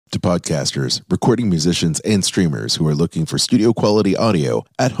To podcasters, recording musicians, and streamers who are looking for studio quality audio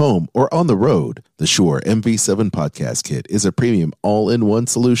at home or on the road, the Shure MV7 Podcast Kit is a premium all-in-one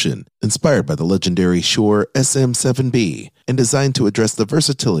solution inspired by the legendary Shure SM7B and designed to address the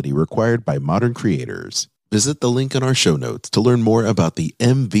versatility required by modern creators. Visit the link in our show notes to learn more about the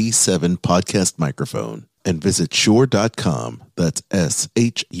MV7 podcast microphone and visit Shure.com. That's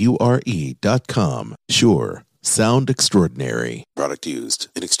SHURE.com. Shure. Sound extraordinary. Product used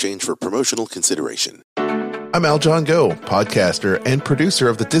in exchange for promotional consideration. I'm Al John Go, podcaster and producer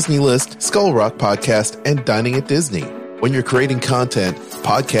of the Disney List, Skull Rock Podcast, and Dining at Disney. When you're creating content,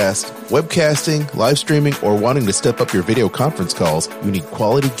 podcast, webcasting, live streaming, or wanting to step up your video conference calls, you need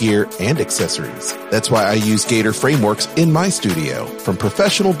quality gear and accessories. That's why I use Gator Frameworks in my studio. From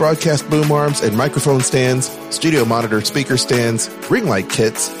professional broadcast boom arms and microphone stands, studio monitor speaker stands, ring light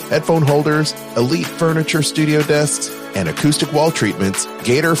kits, headphone holders, elite furniture studio desks, and acoustic wall treatments,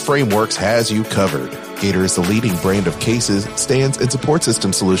 Gator Frameworks has you covered. Gator is the leading brand of cases, stands, and support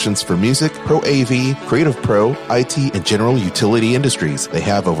system solutions for music, Pro AV, Creative Pro, IT, and general utility industries. They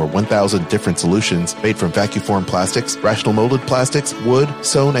have over 1,000 different solutions made from vacuum-formed plastics, rational molded plastics, wood,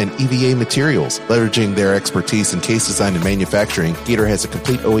 sewn, and EVA materials. Leveraging their expertise in case design and manufacturing, Gator has a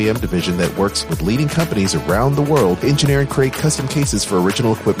complete OEM division that works with leading companies around the world to engineer and create custom cases for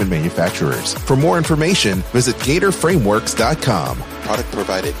original equipment manufacturers. For more information, visit GatorFrameworks.com. Product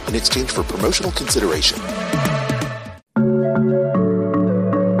provided in exchange for promotional consideration.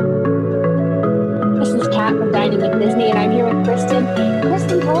 This is Kat from Dining at Disney, and I'm here with Kristen.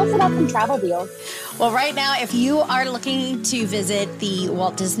 Kristen, tell us about some travel deals. Well, right now, if you are looking to visit the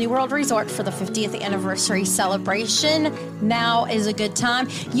Walt Disney World Resort for the 50th anniversary celebration, now is a good time.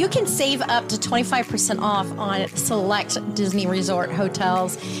 You can save up to 25% off on select Disney Resort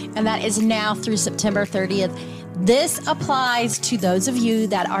hotels, and that is now through September 30th. This applies to those of you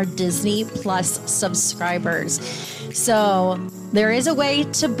that are Disney Plus subscribers. So there is a way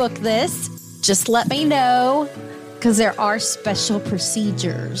to book this. Just let me know, because there are special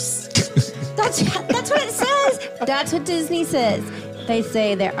procedures. That's what it says. That's what Disney says. They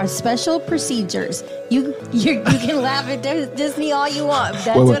say there are special procedures. You can laugh at Disney all you want.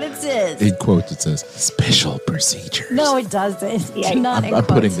 That's what it says. In quotes, it says special procedures. No, it doesn't. Yeah, I'm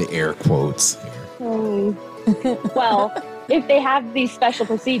putting the air quotes. Well, if they have these special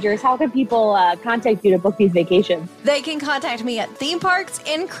procedures, how can people contact you to book these vacations? They can contact me at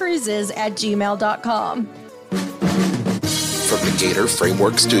themeparksandcruises@gmail.com. From the Gator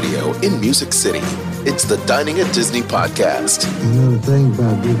Framework Studio in Music City, it's the Dining at Disney podcast. You know the thing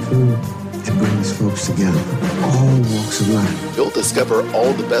about good food? It brings folks together, all walks of life. You'll discover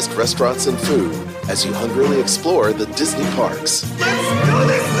all the best restaurants and food as you hungrily explore the Disney parks. Let's do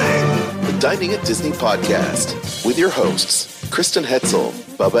this thing! The Dining at Disney podcast with your hosts, Kristen Hetzel,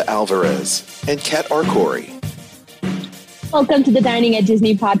 Bubba Alvarez, and Kat Arcori. Welcome to the Dining at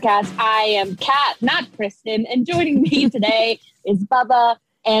Disney podcast. I am Kat, not Kristen, and joining me today is Bubba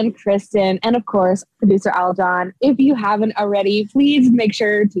and Kristen, and of course, producer Aljon. If you haven't already, please make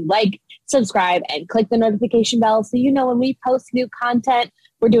sure to like, subscribe, and click the notification bell so you know when we post new content.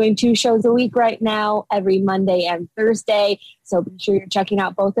 We're doing 2 shows a week right now, every Monday and Thursday, so be sure you're checking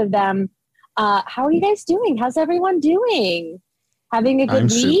out both of them. How are you guys doing? How's everyone doing? Having a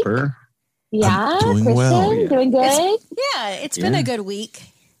good week? Super. Yeah, I'm doing Kristen, well, yeah. doing good? It's been a good week.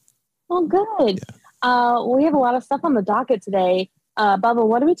 Well, good. We have a lot of stuff on the docket today. Bubba,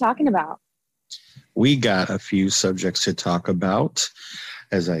 what are we talking about? We got a few subjects to talk about.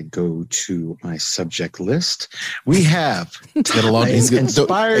 As I go to my subject list, we have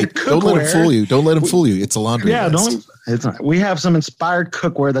inspired cookware. Don't let him fool you. Don't let him fool you. It's a laundry list. We have some inspired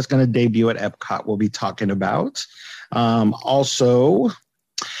cookware that's going to debut at Epcot. We'll be talking about. Also,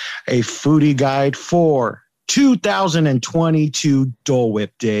 a foodie guide for 2022 Dole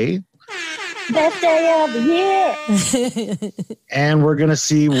Whip Day. Best day of the year. And we're going to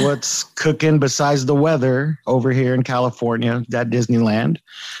see what's cooking besides the weather over here in California, at Disneyland.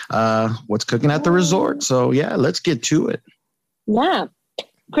 What's cooking at the resort. So, yeah, let's get to it. Yeah.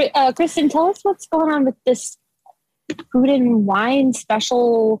 Kristen, tell us what's going on with this food and wine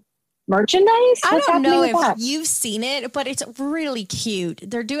special merchandise. I don't know if you've seen it, but it's really cute.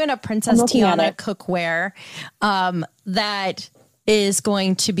 They're doing a Princess Tiana cookware that is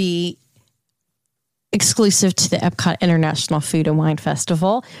going to be exclusive to the Epcot International Food and Wine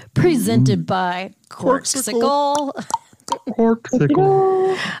Festival, presented by Corksicle.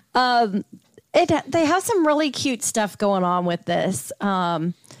 They have some really cute stuff going on with this.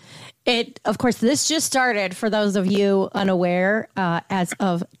 Of course, this just started for those of you unaware. As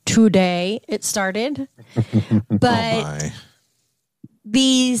of today, it started. But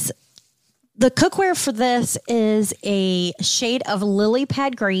The cookware for this is a shade of lily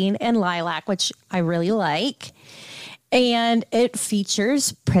pad green and lilac, which I really like. And it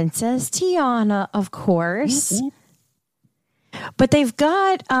features Princess Tiana, of course. Mm-hmm. But they've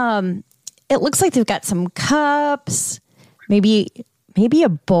got, it looks like they've got some cups, maybe a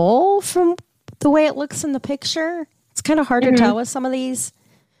bowl from the way it looks in the picture. It's kind of hard to tell with some of these.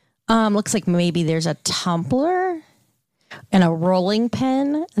 Looks like maybe there's a tumbler and a rolling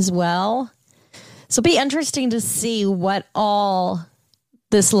pin as well. So it'll be interesting to see what all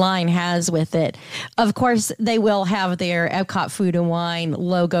this line has with it. Of course, they will have their Epcot Food and Wine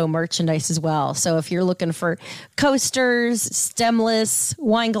logo merchandise as well. So if you're looking for coasters, stemless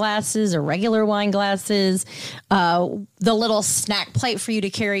wine glasses or regular wine glasses, the little snack plate for you to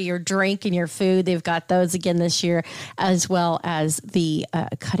carry your drink and your food, they've got those again this year, as well as the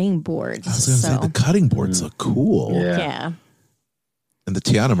cutting boards. I was going to say, the cutting boards look cool. Yeah. And the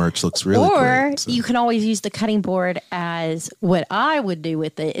Tiana merch looks really great. Or you can always use the cutting board as what I would do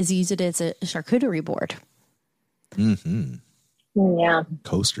with it is use it as a charcuterie board. Mm-hmm. Yeah.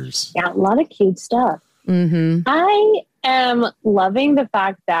 Coasters. Yeah, a lot of cute stuff. Mm-hmm. I am loving the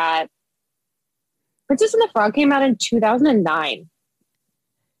fact that Princess and the Frog came out in 2009.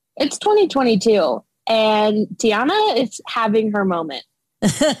 It's 2022, and Tiana is having her moment.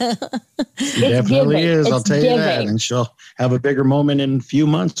 She definitely is. I'll tell you that. And she'll have a bigger moment in a few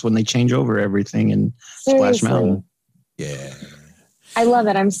months when they change over everything in Splash Mountain. Yeah. I love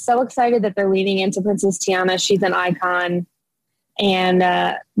it. I'm so excited that they're leaning into Princess Tiana. She's an icon. And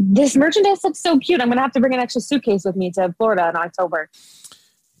this merchandise looks so cute. I'm going to have to bring an extra suitcase with me to Florida in October.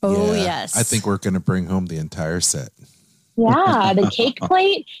 Oh, yes. I think we're going to bring home the entire set. Yeah, the cake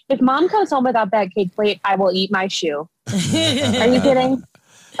plate. If Mom comes home without that cake plate, I will eat my shoe. Are you kidding?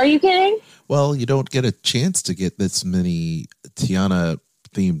 Are you kidding? Well, you don't get a chance to get this many Tiana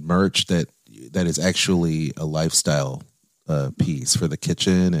themed merch that is actually a lifestyle piece for the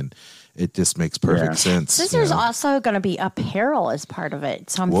kitchen, and it just makes perfect sense. Since there's also going to be apparel as part of it,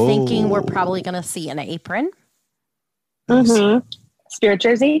 so I'm thinking we're probably going to see an apron. Mm-hmm. Spirit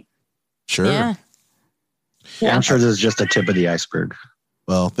jersey. Sure. Yeah. I'm sure this is just the tip of the iceberg.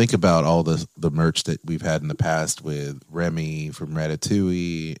 Well, think about all the merch that we've had in the past with Remy from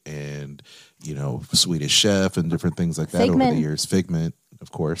Ratatouille and, Swedish Chef and different things like that Figment. over the years. Figment,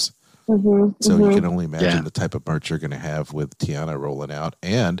 of course. Mm-hmm, so you can only imagine the type of merch you're going to have with Tiana rolling out.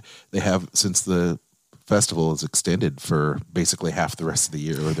 And they have, since the festival is extended for basically half the rest of the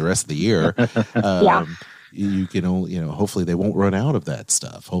year or the rest of the year, you can only, hopefully they won't run out of that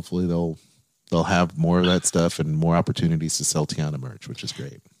stuff. Hopefully they'll have more of that stuff and more opportunities to sell Tiana merch, which is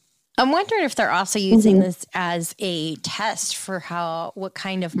great. I'm wondering if they're also using this as a test for what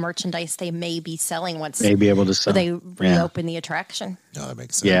kind of merchandise they may be selling once they be able to sell. They reopen the attraction. No, that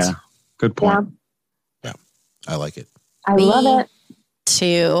makes sense. Yeah, good point. Yeah, I like it. I love it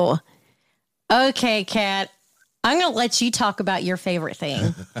too. Okay, Kat, I'm going to let you talk about your favorite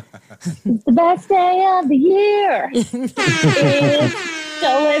thing. It's the best day of the year. It's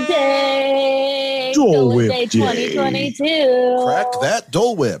Dole Whip Day. Dole Whip Day 2022. Crack that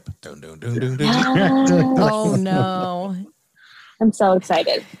Dole Whip. Dun, dun, dun, dun, dun. Oh, no. I'm so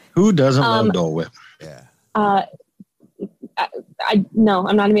excited. Who doesn't love Dole Whip? Yeah. No,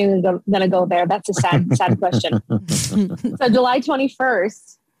 I'm not even going to go there. That's a sad question. So July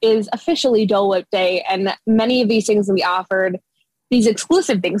 21st is officially Dole Whip Day, and many of these things will be offered, these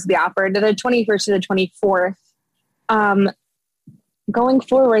exclusive things will be offered to the 21st to the 24th. Going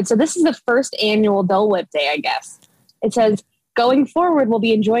forward, so this is the first annual Dole Whip Day, I guess. It says, going forward, we'll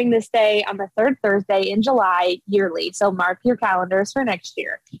be enjoying this day on the third Thursday in July yearly. So mark your calendars for next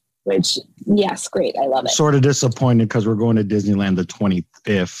year, which, yes, great. I love it. Sort of disappointed because we're going to Disneyland the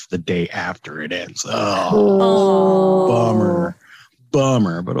 25th, the day after it ends. Oh,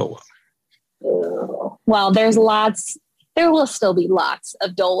 bummer, but oh well. Well, there will still be lots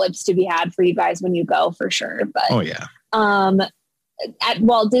of Dole Whips to be had for you guys when you go, for sure. But at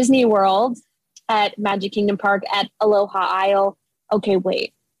Walt Disney World, at Magic Kingdom Park, at Aloha Isle. Okay,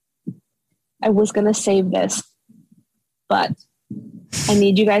 wait. I was going to save this, but I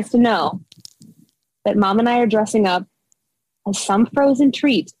need you guys to know that Mom and I are dressing up as some frozen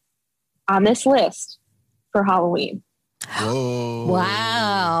treat on this list for Halloween. Whoa.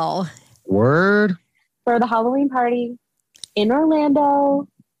 Wow. Word. For the Halloween party in Orlando.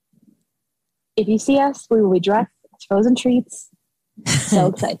 If you see us, we will be dressed as frozen treats. So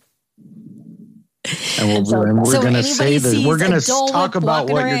excited. And we're going to say that we're going to talk about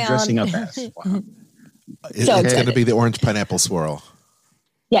what you're dressing up as. Wow. It's going to be the orange pineapple swirl.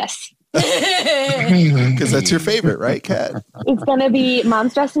 Yes. Because that's your favorite, right, Kat? It's going to be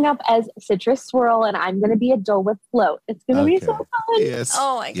Mom's dressing up as Citrus Swirl, and I'm going to be a Dole Whip float. It's going to be so fun. Yes.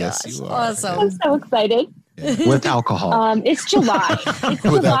 Oh my Yes, gosh. you are. Awesome. I'm so excited. With alcohol. It's July. It's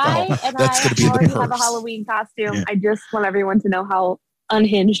With July, alcohol. and That's I gonna be in the already have a purse. Halloween costume. Yeah. I just want everyone to know how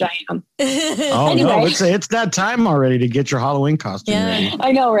unhinged I am. Oh Anyway. no, it's that time already to get your Halloween costume Yeah. ready.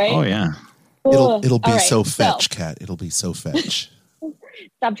 I know, right? Oh yeah. It'll be All right, so fetch, Kat. It'll be so fetch.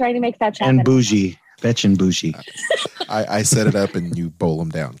 Stop trying to make that happen. And bougie. Fetch and bougie. I set it up and you bowl them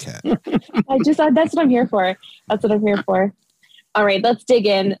down, Kat. That's what I'm here for. That's what I'm here for. All right, let's dig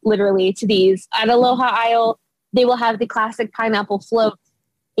in literally to these. At Aloha Isle, they will have the classic pineapple float,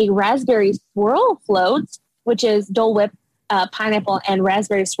 a raspberry swirl float, which is Dole Whip, pineapple and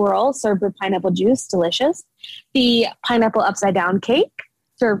raspberry swirl served with pineapple juice. Delicious. The pineapple upside down cake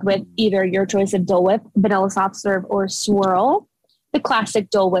served with either your choice of Dole Whip, vanilla soft serve, or swirl. The classic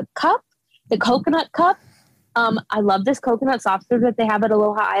Dole Whip cup, the coconut cup. I love this coconut soft serve that they have at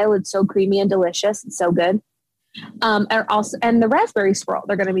Aloha Isle. It's so creamy and delicious. It's so good. And the raspberry swirl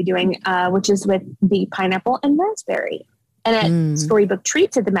they're going to be doing, which is with the pineapple and raspberry. And at Storybook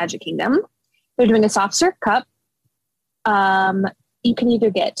Treats at the Magic Kingdom, they're doing a soft serve cup. You can either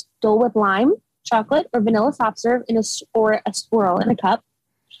get Dole Whip lime, chocolate, or vanilla soft serve or a swirl in a cup.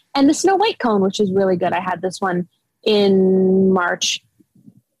 And the Snow White cone, which is really good. I had this one in March.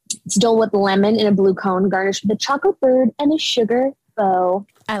 It's Dole Whip lemon in a blue cone garnished with a chocolate bird and a sugar bow.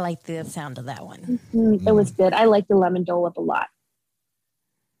 I like the sound of that one. It was good. I like the lemon Dole Whip a lot.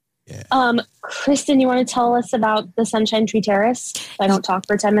 Yeah. Kristen, you want to tell us about the Sunshine Tree Terrace? I don't talk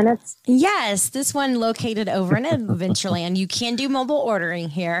for 10 minutes. Yes, this one located over in Adventureland. You can do mobile ordering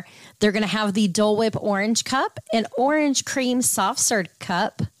here. They're going to have the Dole Whip orange cup, an orange cream soft serve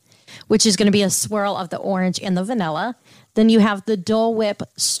cup, which is going to be a swirl of the orange and the vanilla. Then you have the Dole Whip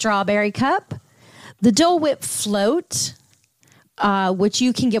strawberry cup, the Dole Whip float, which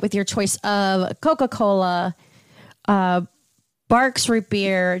you can get with your choice of Coca-Cola, Barks Root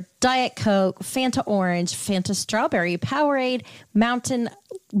Beer, Diet Coke, Fanta Orange, Fanta Strawberry, Powerade, Mountain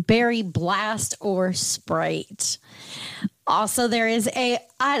Berry Blast, or Sprite. Also, there is a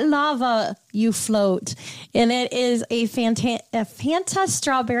I Lava You float, and it is a Fanta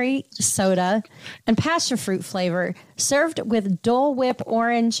strawberry soda and passion fruit flavor served with Dole Whip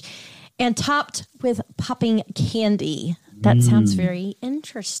orange and topped with popping candy. That sounds very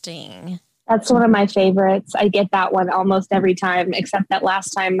interesting. That's one of my favorites. I get that one almost every time, except that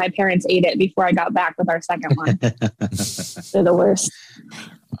last time my parents ate it before I got back with our second one. They're the worst.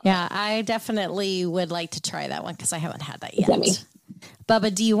 Yeah, I definitely would like to try that one because I haven't had that yet. Yummy.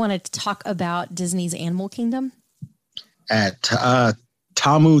 Bubba, do you want to talk about Disney's Animal Kingdom? At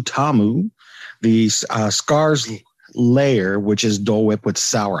Tamu Tamu, the Scars layer, which is Dole Whip with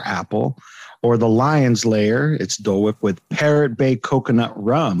sour apple, or the Lion's layer, it's Dole Whip with Parrot Bay coconut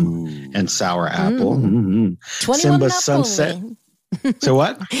rum and sour apple. 21 Simba and up Sunset. only. So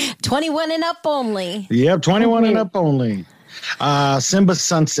what? 21 and up only. Yep, 21 and up only. Simba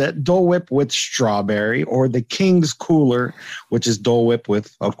Sunset, Dole Whip with strawberry, or the King's Cooler, which is Dole Whip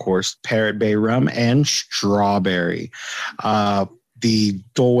with, of course, Parrot Bay rum and strawberry. The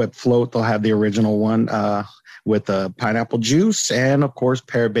Dole Whip float, they'll have the original one with pineapple juice, and of course,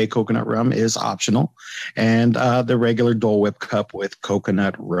 Parrot Bay coconut rum is optional, and the regular Dole Whip cup with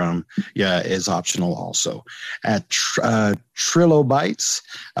coconut rum, is optional also. At Trilobites,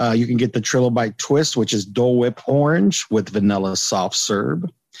 you can get the Trilobite Twist, which is Dole Whip orange with vanilla soft serve.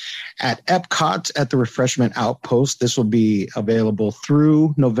 At Epcot, at the Refreshment Outpost, this will be available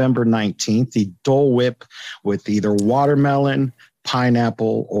through November 19th. The Dole Whip with either watermelon,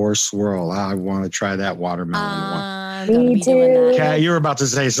 pineapple, or swirl. I want to try that watermelon one. I'm gonna Me be doing too. that. Kat, you were about to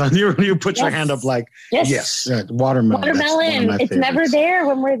say something. You put your Yes. hand up like, Yes. watermelon. That's one of Watermelon. my It's never favorites. there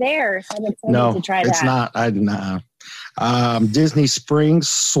when we're there. So I'm excited No, to try that. it's not. Disney Springs,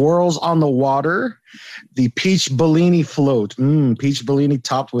 Swirls on the Water, the Peach Bellini float. Peach Bellini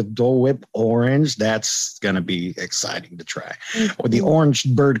topped with Dole Whip orange. That's going to be exciting to try. Or the Orange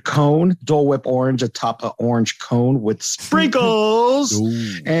Bird Cone, Dole Whip orange atop an orange cone with sprinkles.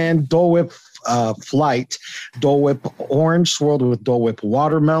 And Dole Whip Flight, Dole Whip orange swirled with Dole Whip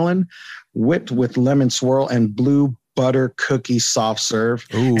watermelon, whipped with lemon swirl and blue butter cookie soft serve,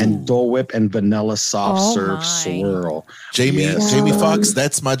 and Dole Whip and vanilla soft serve my. swirl. Jamie Foxx,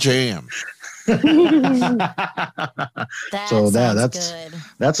 that's my jam. That So sounds that's good.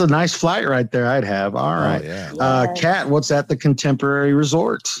 that's a nice flight right there. I'd have. All right. Yeah. Kat, what's at the Contemporary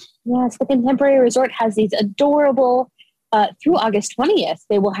Resort? Yes, the Contemporary Resort has these adorable through August 20th,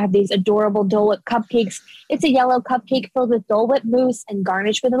 they will have these adorable Dole Whip cupcakes. It's a yellow cupcake filled with Dole Whip mousse and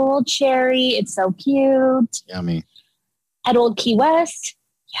garnished with a little cherry. It's so cute. Yummy. At Old Key West.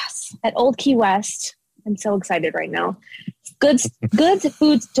 Yes, at Old Key West. I'm so excited right now. Goods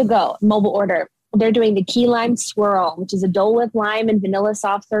Foods to Go, mobile order. They're doing the Key Lime Swirl, which is a Dole Whip lime and vanilla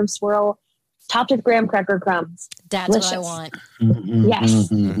soft serve swirl topped with graham cracker crumbs. That's Delicious. what I want.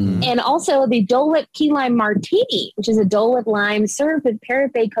 Yes. And also the Dole Whip Key Lime Martini, which is a Dole Whip lime served with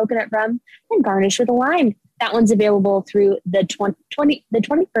Parrot Bay coconut rum and garnished with a lime. That one's available through the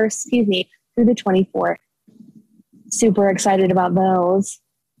 21st, through the 24th. Super excited about those.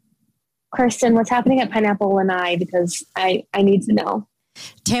 Kristen, what's happening at Pineapple Lanai? Because I need to know.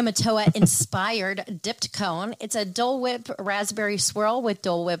 Tamatoa inspired dipped cone. It's a Dole Whip raspberry swirl with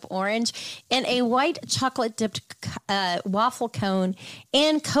Dole Whip orange and a white chocolate dipped waffle cone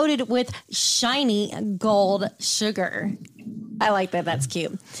and coated with shiny gold sugar. I like that. That's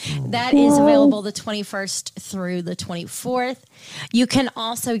cute. That is available the 21st through the 24th. You can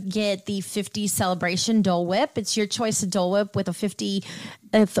also get the 50 celebration Dole Whip. It's your choice of Dole Whip with a 50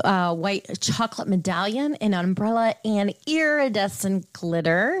 white chocolate medallion, an umbrella, and iridescent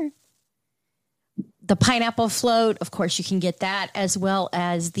glitter. The pineapple float, of course, you can get that, as well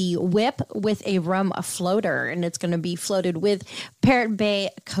as the whip with a rum floater, and it's going to be floated with Parrot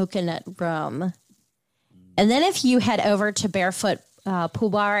Bay coconut rum. And then if you head over to Barefoot Pool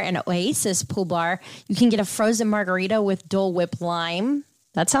Bar and Oasis Pool Bar, you can get a frozen margarita with Dole Whip lime.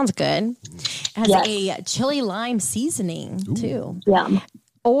 That sounds good. It has a chili lime seasoning, too. Yeah.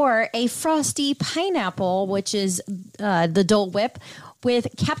 Or a frosty pineapple, which is the Dole Whip with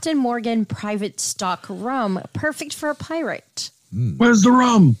Captain Morgan private stock rum, perfect for a pirate. Where's the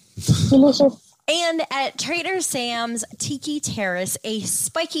rum? Delicious. And at Trader Sam's Tiki Terrace, a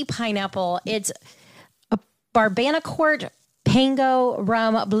spiky pineapple. It's a Barbanacourt Pango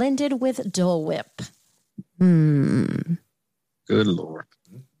rum blended with Dole Whip. Good Lord.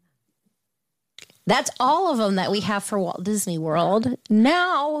 That's all of them that we have for Walt Disney World.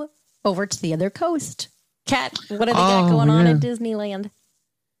 Now, over to the other coast. Kat, what do they got going on at Disneyland?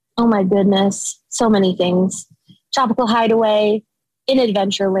 Oh my goodness. So many things. Tropical Hideaway, in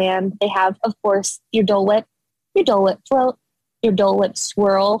Adventureland, they have, of course, your Dole Whip float, your Dole Whip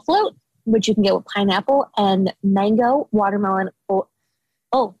swirl float, which you can get with pineapple and mango, watermelon. Oh,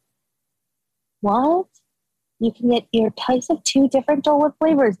 what? You can get your choice of 2 different Dole Whip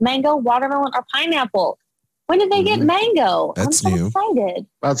flavors, mango, watermelon, or pineapple. When did they get mango? That's I'm so new. excited.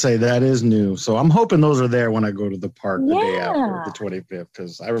 I'd say that is new. So I'm hoping those are there when I go to the park the day after, the 25th,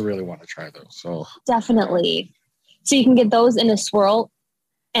 because I really want to try those. So Definitely. So you can get those in a swirl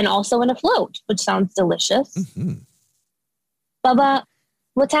and also in a float, which sounds delicious. Bubba,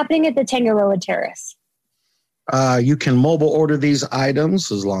 what's happening at the Tangaroa Terrace? you can mobile order these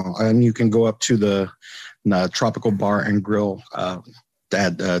items and you can go up to the Tropical Bar and Grill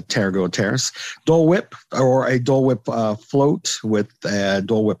at Tangaroa Terrace. Dole Whip or a Dole Whip float with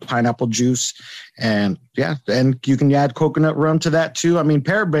Dole Whip pineapple juice. And you can add coconut rum to that too. I mean,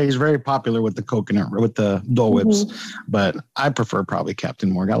 Parrot Bay is very popular with the Dole Whips, but I prefer probably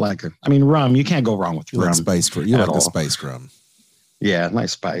Captain Morgan. I like it. I mean, rum, you can't go wrong with rum. You like the spiced rum. Yeah,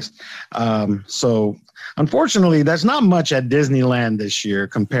 nice spice. So unfortunately, there's not much at Disneyland this year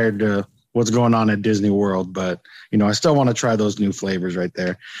compared to what's going on at Disney World, but I still want to try those new flavors right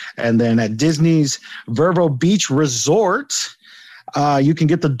there. And then at Disney's Vervo Beach Resort, you can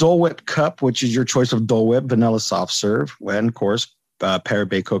get the Dole Whip cup, which is your choice of Dole Whip vanilla soft serve. And of course, Parrot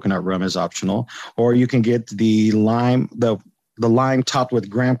Bay coconut rum is optional, or you can get the lime topped with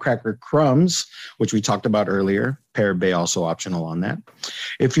graham cracker crumbs, which we talked about earlier. Parrot Bay also optional on that.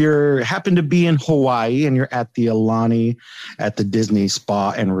 If you happen to be in Hawaii and you're at the Aulani at the Disney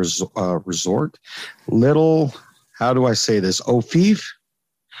Spa and Resort, little, how do I say this? Opihi?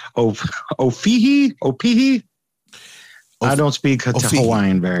 I don't speak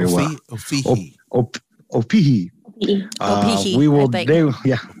Hawaiian very well. Opihi. Opihi. We will.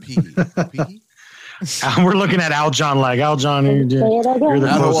 We're looking at Aljon like, Aljon, you're the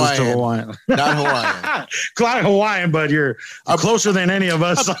closest to Hawaiian. Not Hawaiian. Not Hawaiian, but I'm closer than any of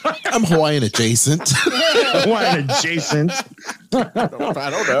us. I'm Hawaiian adjacent. Hawaiian adjacent.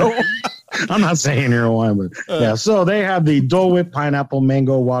 I don't know. I'm not saying you're Hawaiian, but yeah. So they have the Dole Whip pineapple,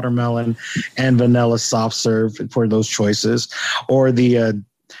 mango, watermelon, and vanilla soft serve for those choices, or the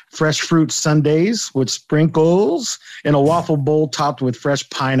fresh fruit sundaes with sprinkles in a waffle bowl topped with fresh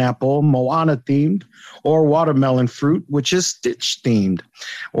pineapple, Moana themed, or watermelon fruit, which is Stitch themed,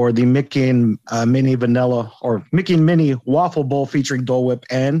 or the Mickey and Minnie vanilla or Mickey and Minnie waffle bowl featuring Dole Whip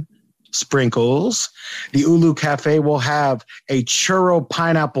and sprinkles. The Ulu Cafe will have a churro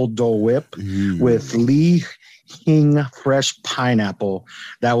pineapple Dole Whip with Li Hing fresh pineapple.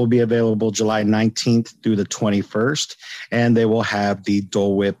 That will be available July 19th through the 21st. And they will have the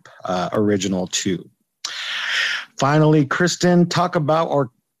Dole Whip original too. Finally, Kristen, talk about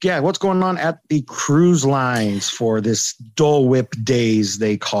what's going on at the cruise lines for this Dole Whip days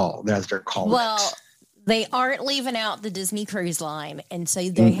as they're calling it. They aren't leaving out the Disney Cruise Line, and so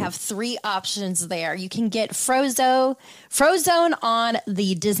they have 3 options there. You can get Frozone on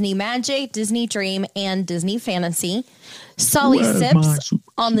the Disney Magic, Disney Dream, and Disney Fantasy. Solly Sips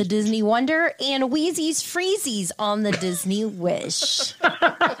on the Disney Wonder, and Wheezy's Freezies on the Disney Wish.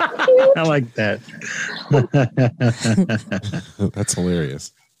 I like that. That's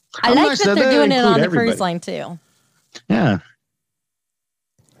hilarious. I like that they're doing it on the cruise line too. Yeah.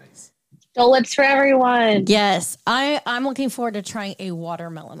 Dole Whips for everyone. Yes, I'm looking forward to trying a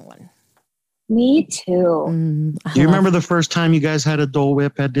watermelon one. Me too. Do you remember the first time you guys had a Dole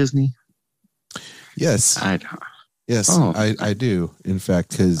Whip at Disney? Yes. I don't. Yes, I do. In fact,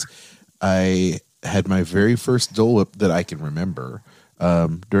 because I had my very first Dole Whip that I can remember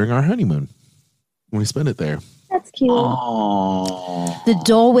during our honeymoon when we spent it there. That's cute. Oh. The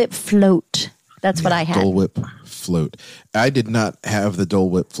Dole Whip float. That's what I had. Dole Whip float. I did not have the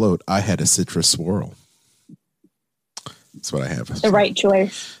Dole Whip float. I had a citrus swirl. That's what I have. The right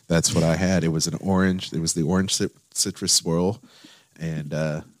choice. That's what I had. It was an orange. It was the orange citrus swirl,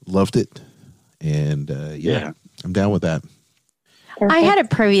 and loved it. And I'm down with that. Perfect. I had it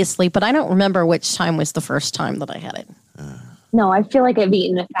previously, but I don't remember which time was the first time that I had it. No, I feel like I've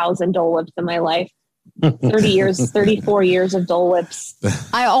eaten 1,000 Dole Whips in my life. 34 years of Dole Whips.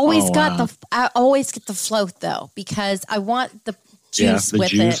 I always get the float though, because I want the juice with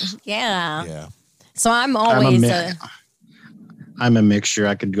juice. it. Yeah. Yeah. So I'm always I'm a mixture.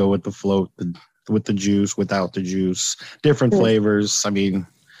 I could go with the float, with the juice, without the juice, different flavors. I mean,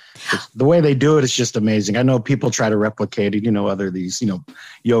 the way they do it is just amazing. I know people try to replicate it, these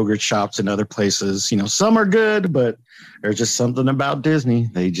yogurt shops and other places, some are good, but there's just something about Disney.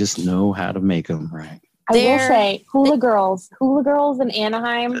 They just know how to make them right. I will say Hula Girls in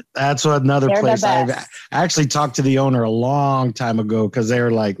Anaheim. That's another place. I actually talked to the owner a long time ago because they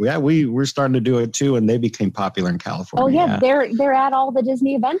were like, yeah, we're starting to do it too. And they became popular in California. Oh yeah. They're at all the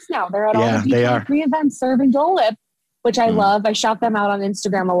Disney events now. They're at all the D23 events serving Dole Whip, which I love. I shout them out on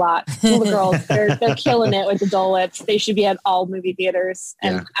Instagram a lot. Hula Girls, they're killing it with the Dole Whips. They should be at all movie theaters,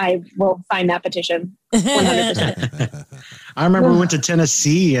 and I will sign that petition 100%. I remember we went to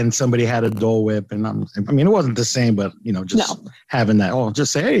Tennessee and somebody had a Dole Whip, and it wasn't the same, but having that. Oh,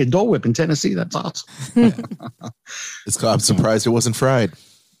 just say, hey, a Dole Whip in Tennessee, that's awesome. I'm surprised it wasn't fried.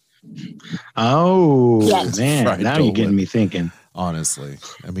 Oh, man! Fried now Dole you're getting Whip. me thinking. Honestly,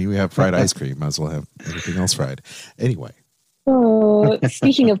 we have fried ice cream. Might as well have everything else fried. Anyway. Oh,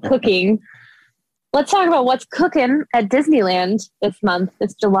 speaking of cooking, let's talk about what's cooking at Disneyland this month.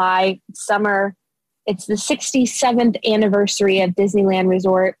 It's July, summer. It's the 67th anniversary of Disneyland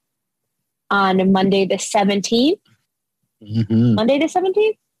Resort on Monday the 17th. Mm-hmm. Monday the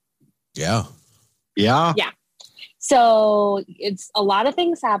 17th? Yeah. Yeah. Yeah. So it's a lot of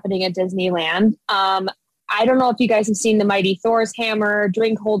things happening at Disneyland. I don't know if you guys have seen the Mighty Thor's hammer,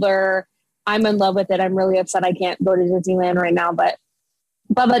 drink holder. I'm in love with it. I'm really upset I can't go to Disneyland right now. But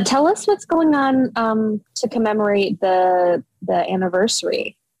Bubba, tell us what's going on to commemorate the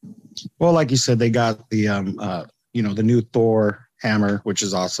anniversary. Well, like you said, they got the the new Thor hammer, which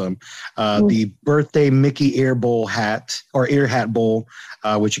is awesome. The birthday Mickey ear hat bowl,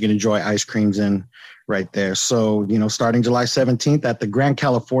 which you can enjoy ice creams in right there. So, starting July 17th at the Grand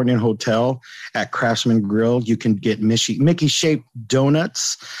Californian Hotel at Craftsman Grill, you can get Mickey-shaped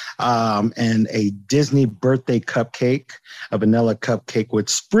donuts and a Disney birthday cupcake, a vanilla cupcake with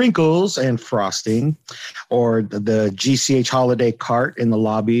sprinkles and frosting, or the GCH holiday cart in the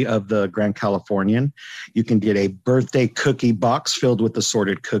lobby of the Grand Californian. You can get a birthday cookie box filled with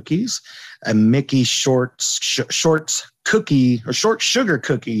assorted cookies, a Mickey shorts cookie or short sugar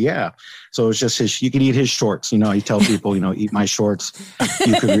cookie. Yeah. So it's just you can eat his shorts. He tells people, eat my shorts.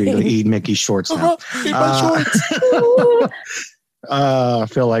 You could really eat Mickey's shorts now. Eat my shorts. I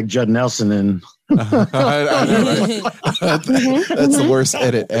feel like Judd Nelson and I know, right? That's the worst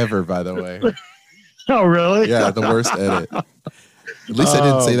edit ever, by the way. Oh, really? Yeah, the worst edit. At least I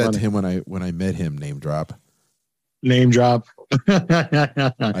didn't say that to him when I met him. Name drop. Name drop.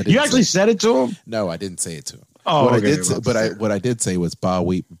 You actually said it to him? No, I didn't say it to him. Oh, what okay, I did say, what I did say was "Ba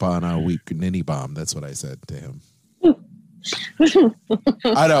weep, bana weep, ninny bomb." That's what I said to him.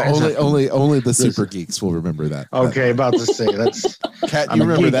 I know only the super geeks will remember that. Okay, about to say that's. Kat, you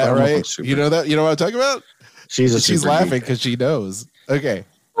remember that, right? You know that. You know what I'm talking about. She's laughing because she knows. Okay.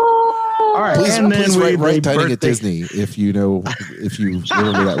 All right, please write Dining at Disney if you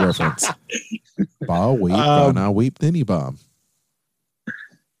remember that reference. Ba weep, na weep, ninny bomb.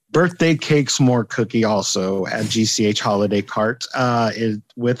 Birthday cake s'more cookie also at GCH Holiday Cart is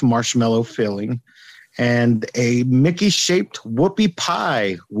with marshmallow filling and a Mickey-shaped whoopie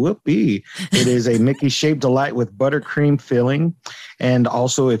pie. Whoopie. It is a Mickey-shaped delight with buttercream filling. And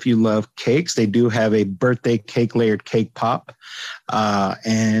also, if you love cakes, they do have a birthday cake layered cake pop.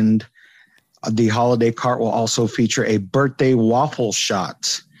 And the holiday cart will also feature a birthday waffle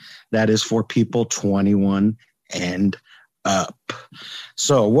shot. That is for people 21 and up.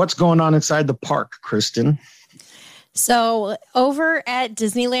 So what's going on inside the park, Kristen? So over at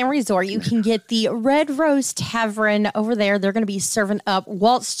Disneyland Resort, you can get the Red Rose Tavern over there. They're going to be serving up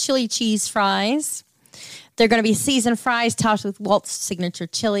Walt's chili cheese fries. They're going to be seasoned fries topped with Walt's signature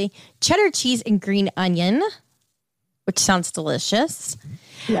chili, cheddar cheese, and green onion, which sounds delicious.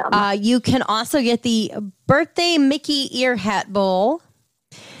 Yeah. You can also get the birthday Mickey ear hat bowl.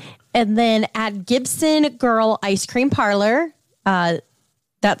 And then at Gibson Girl Ice Cream Parlor,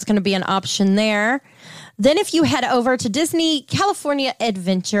 that's going to be an option there. Then if you head over to Disney California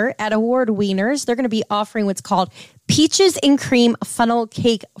Adventure at Award Wieners, they're going to be offering what's called Peaches and Cream Funnel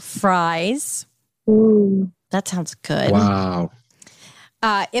Cake Fries. Ooh. That sounds good. Wow.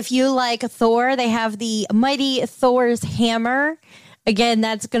 If you like Thor, they have the Mighty Thor's Hammer. Again,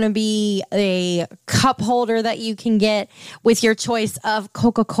 that's going to be a cup holder that you can get with your choice of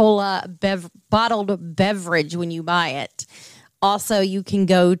Coca-Cola bottled beverage when you buy it. Also, you can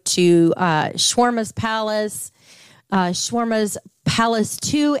go to Shawarma's Palace, Shawarma's Palace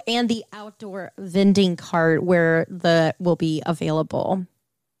 2, and the outdoor vending cart where the will be available.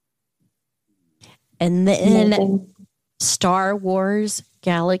 And then Star Wars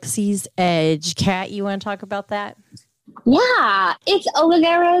Galaxy's Edge. Kat, you want to talk about that? Yeah, it's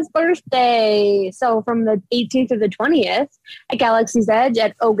Olaga's birthday. So from the 18th to the 20th at Galaxy's Edge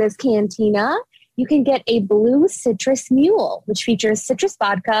at Oga's Cantina, you can get a blue citrus mule, which features citrus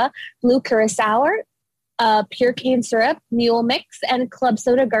vodka, blue curacao, pure cane syrup, mule mix, and club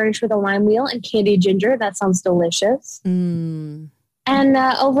soda garnished with a lime wheel and candied ginger. That sounds delicious. Mm. And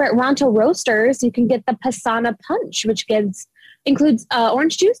over at Ronto Roasters, you can get the Pasana Punch, which includes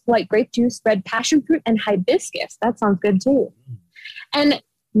orange juice, white grape juice, red passion fruit, and hibiscus. That sounds good too. And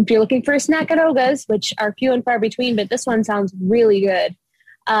if you're looking for a snack at Oga's, which are few and far between, but this one sounds really good.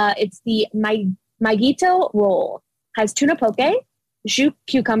 It's the Maguito roll. Has tuna poke, jus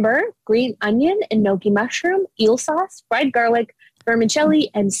cucumber, green onion, enoki mushroom, eel sauce, fried garlic,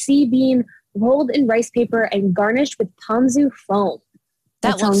 vermicelli, and sea bean rolled in rice paper and garnished with ponzu foam.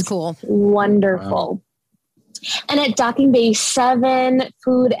 That looks cool. Wonderful. Wow. And at Docking Bay 7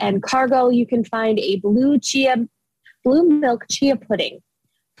 Food and Cargo, you can find a blue milk chia pudding.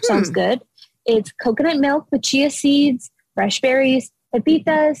 Sounds good. It's coconut milk with chia seeds, fresh berries,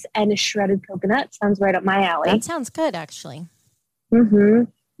 pepitas, and a shredded coconut. Sounds right up my alley. That sounds good, actually. Mm-hmm.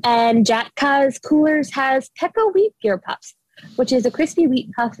 And Jatka's Coolers has Pecco wheat gear puffs, which is a crispy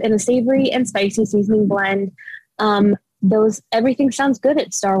wheat puff in a savory and spicy seasoning blend. Everything sounds good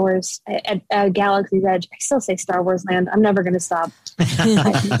at Star Wars at Galaxy's Edge. I still say Star Wars Land. I'm never going to stop.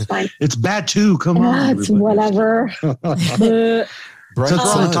 It's fine. It's bad too. Come on. It's whatever. Since we're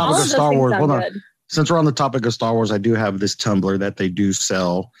on the topic of Star Wars, hold on. Since we're on the topic of Star Wars, I do have this tumbler that they do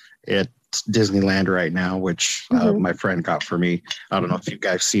sell at Disneyland right now, which my friend got for me. I don't know if you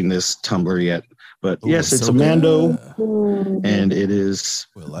guys seen this tumbler yet, but yes, it's so a Mando, and it is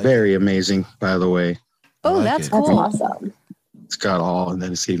very amazing, by the way. Oh, that's cool. That's awesome. It's got all, and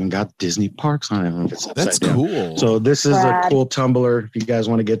then it's even got Disney parks on it. That's cool. So this is a cool tumbler. If you guys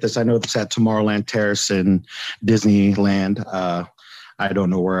want to get this, I know it's at Tomorrowland Terrace in Disneyland. I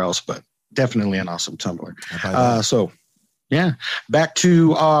don't know where else, but definitely an awesome tumbler. So, yeah, back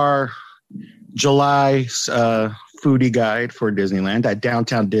to our July foodie guide for Disneyland. At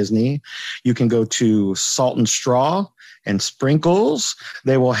Downtown Disney, you can go to Salt and Straw and Sprinkles.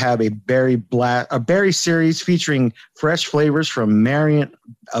 They will have a berry series featuring fresh flavors from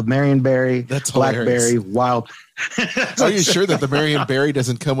Marionberry, That's Blackberry, hilarious. Wild. Are you sure that the Marionberry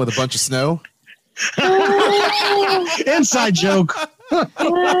doesn't come with a bunch of snow? Inside joke.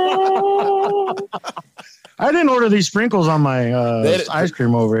 I didn't order these sprinkles on my ice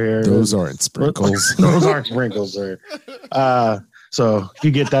cream over here. Those aren't sprinkles. Those aren't sprinkles, sir. So if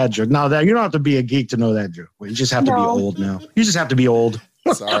you get that joke. Now that you don't have to be a geek to know that joke. You just have to be old now. You just have to be old.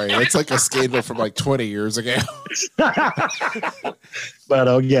 Sorry, it's like a scandal from like 20 years ago.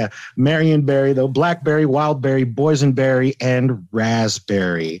 But yeah, Marionberry, though, blackberry, wildberry, boysenberry, and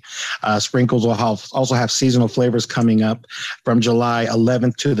raspberry. Sprinkles will also have seasonal flavors coming up from July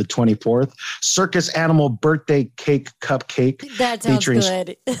 11th to the 24th. Circus Animal Birthday Cake Cupcake. That sounds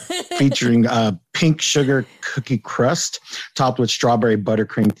good. Featuring pink sugar cookie crust, topped with strawberry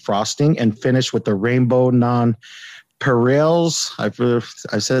buttercream frosting, and finished with the rainbow nonpareils.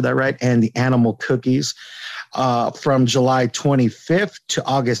 I said that right. And the animal cookies. From July 25th to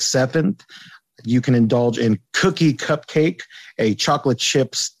August 7th, you can indulge in Cookie Cupcake, a chocolate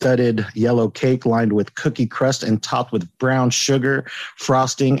chip studded yellow cake lined with cookie crust and topped with brown sugar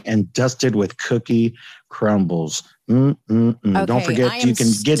frosting and dusted with cookie crumbles. Okay, don't forget, you can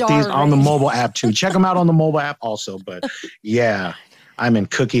get these on the mobile app too. Check them out on the mobile app also. But yeah, I'm in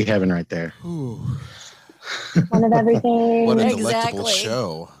cookie heaven right there. One of everything. What a delectable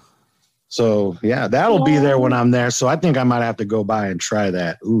show. So, yeah, that'll be there when I'm there. So I think I might have to go by and try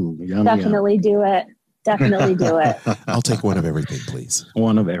that. Ooh, yum, Definitely do it. Definitely do it. I'll take one of everything, please.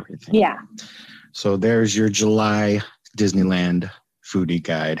 One of everything. Yeah. So there's your July Disneyland foodie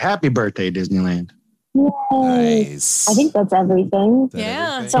guide. Happy birthday, Disneyland. Yay. Nice. I think that's everything.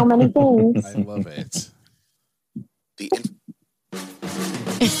 Yeah. So many things. I love it.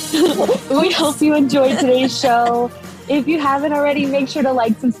 We hope you enjoyed today's show. If you haven't already, make sure to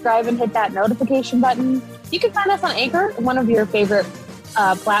like, subscribe, and hit that notification button. You can find us on Anchor, one of your favorite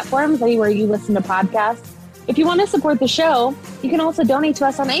platforms, anywhere you listen to podcasts. If you want to support the show, you can also donate to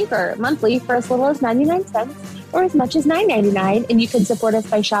us on Anchor monthly for as little as 99 cents or as much as $9.99. And you can support us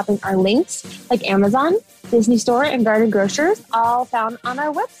by shopping our links like Amazon, Disney Store, and Garden Grocers, all found on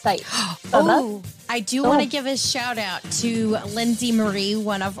our website. Oh, I do want to give a shout out to Lindsay Marie,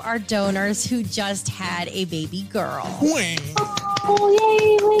 one of our donors who just had a baby girl. Oh,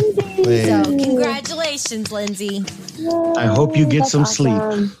 yay, Lindsay. So congratulations, Lindsay. Yay, I hope you get some sleep.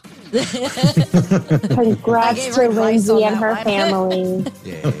 Congrats to Lindsay and her family.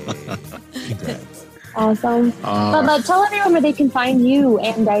 Yay. Congrats. Awesome. But tell everyone where they can find you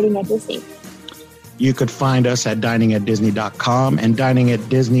and Dining at Disney. You could find us at diningatdisney.com and Dining at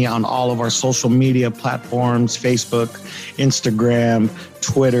Disney on all of our social media platforms, Facebook, Instagram,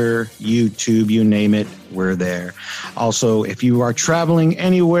 Twitter, YouTube, you name it, we're there. Also, if you are traveling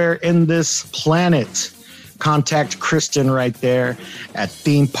anywhere in this planet, contact Kristen right there at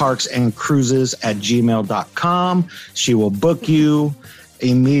themeparksandcruises@gmail.com. She will book you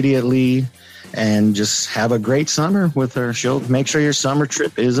immediately and just have a great summer with her. She'll make sure your summer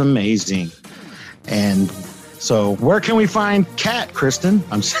trip is amazing. And so where can we find Kat, Kristen?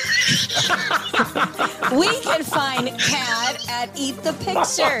 I'm sorry. We can find Kat at Eat the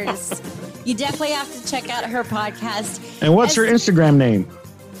Pictures. You definitely have to check out her podcast. And what's her Instagram name?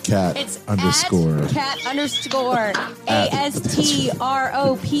 Cat It's underscore. Cat underscore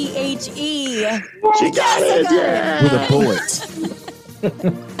ASTROPHE. She got it. Yeah. With a bullet.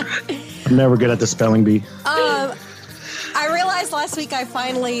 I'm never good at the spelling bee. I realized last week I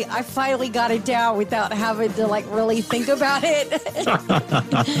finally got it down without having to really think about it.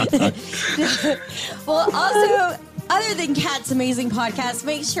 Well, also, other than Kat's amazing podcast,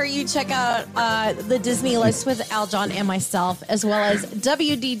 make sure you check out the Disney List with Aljon and myself, as well as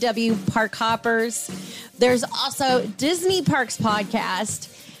WDW Park Hoppers. There's also Disney Parks Podcast,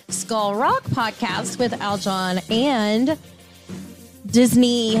 Skull Rock Podcast with Aljon, and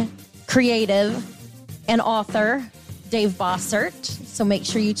Disney creative and author Dave Bossert. So make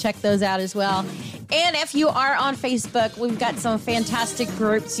sure you check those out as well. And if you are on Facebook, we've got some fantastic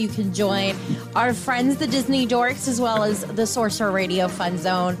groups you can join. Our friends, the Disney Dorks, as well as the Sorcerer Radio Fun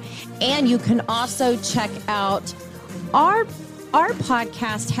Zone. And you can also check out our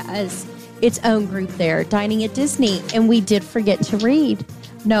podcast has its own group there, Dining at Disney. And we did forget to read.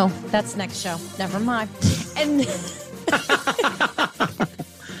 No, that's next show. Never mind. And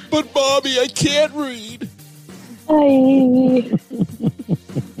But Bobby, I can't read.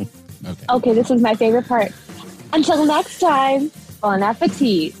 Okay, this is my favorite part. Until next time, bon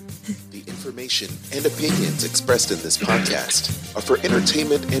appetit. The information and opinions expressed in this podcast are for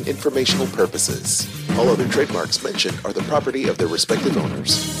entertainment and informational purposes. All other trademarks mentioned are the property of their respective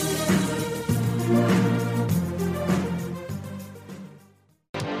owners.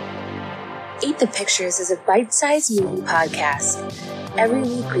 Eat the Pictures is a bite-sized movie podcast. Every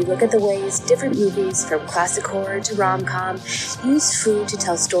week we look at the ways different movies, from classic horror to rom-com, use food to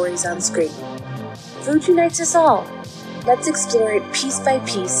tell stories on screen. Food unites us all. Let's explore it piece by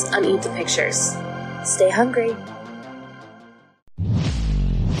piece on Eat the Pictures. Stay hungry.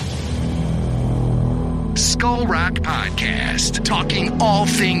 Skull Rock Podcast, talking all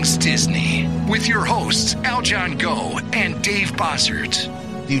things Disney, with your hosts, Aljon Go and Dave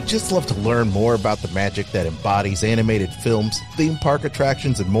Bossert. Do you just love to learn more about the magic that embodies animated films, theme park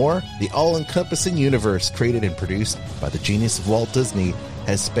attractions, and more? The all-encompassing universe created and produced by the genius of Walt Disney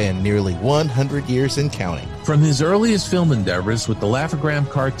has spanned nearly 100 years and counting. From his earliest film endeavors with the Laugh-O-Gram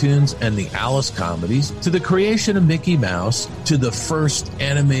cartoons and the Alice comedies, to the creation of Mickey Mouse, to the first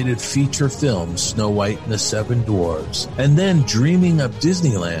animated feature film, Snow White and the Seven Dwarfs, and then dreaming up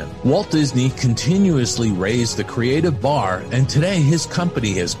Disneyland, Walt Disney continuously raised the creative bar, and today his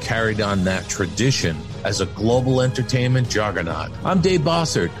company has carried on that tradition as a global entertainment juggernaut. I'm Dave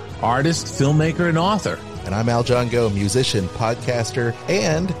Bossert, artist, filmmaker, and author. And I'm Aljon Go, musician, podcaster,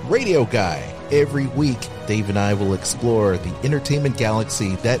 and radio guy. Every week, Dave and I will explore the entertainment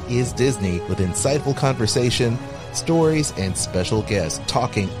galaxy that is Disney with insightful conversation, stories, and special guests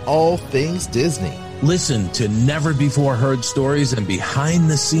talking all things Disney. Listen to never-before-heard stories and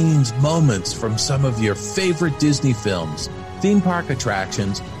behind-the-scenes moments from some of your favorite Disney films, theme park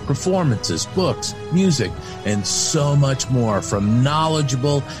attractions, performances, books, music, and so much more from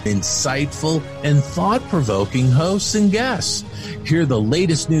knowledgeable, insightful, and thought-provoking hosts and guests. Hear the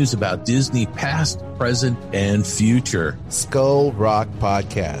latest news about Disney past, present, and future. Skull Rock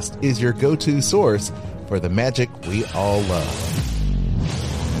Podcast is your go-to source for the magic we all love.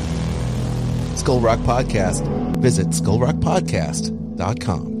 Skull Rock Podcast. Visit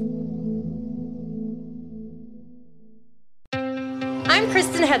skullrockpodcast.com. I'm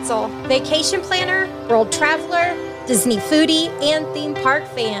Kristen Hetzel, vacation planner, world traveler, Disney foodie, and theme park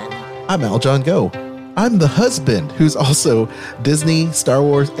fan. I'm Aljon Go. I'm the husband who's also Disney, Star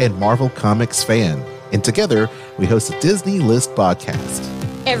Wars, and Marvel Comics fan. And together, we host a Disney List podcast.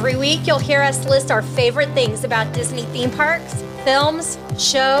 Every week, you'll hear us list our favorite things about Disney theme parks, films,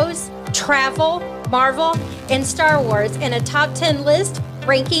 shows, travel, Marvel, and Star Wars in a top 10 list,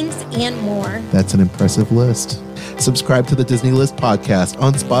 rankings, and more. That's an impressive list. Subscribe to the Disney List podcast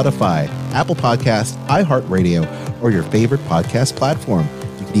on Spotify, Apple Podcasts, iHeartRadio, or your favorite podcast platform.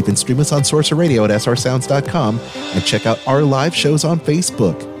 You can even stream us on Sorcerer Radio at srsounds.com and check out our live shows on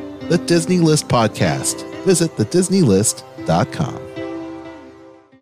Facebook. The Disney List podcast. Visit thedisneylist.com.